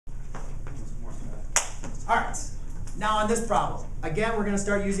All right, now on this problem, again, we're going to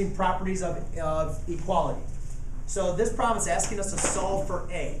start using properties of equality. So this problem is asking us to solve for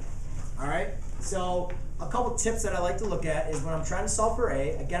A. All right, so a couple tips that I like to look at is when I'm trying to solve for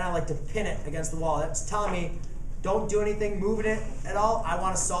A, again, I like to pin it against the wall. That's telling me don't do anything, moving it at all. I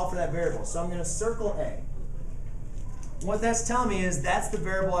want to solve for that variable. So I'm going to circle A. What that's telling me is that's the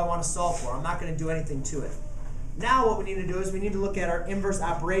variable I want to solve for. I'm not going to do anything to it. Now what we need to do is we need to look at our inverse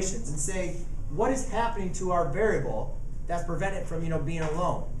operations and say, what is happening to our variable that's prevented from being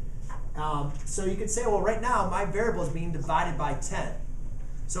alone? So you could say, well, right now my variable is being divided by 10.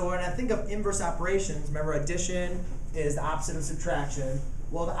 So when I think of inverse operations, remember addition is the opposite of subtraction.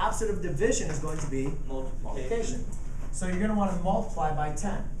 Well, the opposite of division is going to be multiplication. So you're going to want to multiply by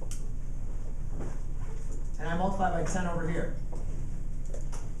 10. And I multiply by 10 over here.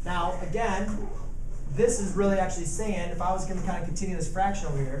 Now, again, this is really actually saying, if I was going to kind of continue this fraction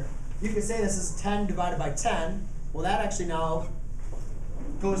over here, you could say this is 10 divided by 10. Well, that actually now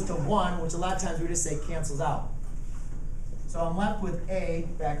goes to 1, which a lot of times we just say cancels out. So I'm left with A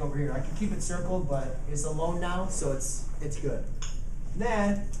back over here. I can keep it circled, but it's alone now, so it's good.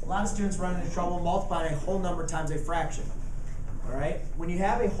 Then, a lot of students run into trouble multiplying a whole number times a fraction. All right? When you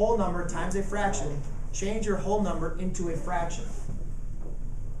have a whole number times a fraction, change your whole number into a fraction.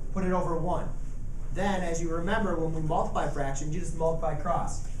 Put it over 1. Then, as you remember, when we multiply fractions, you just multiply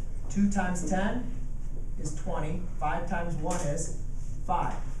across. 2 times 10 is 20. 5 times 1 is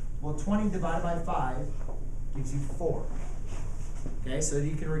 5. Well, 20 divided by 5 gives you 4. Okay, so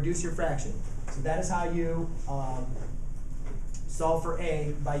you can reduce your fraction. So that is how you solve for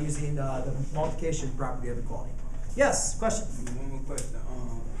A by using the multiplication property of equality. Yes, question? One more question.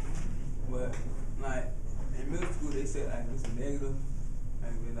 Well, like in middle school, they said like it's a negative.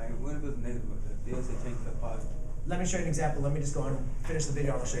 Like what if it's negative? They'll say change to positive. Let me show you an example. Let me just go and finish the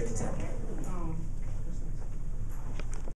video and I'll show you an example.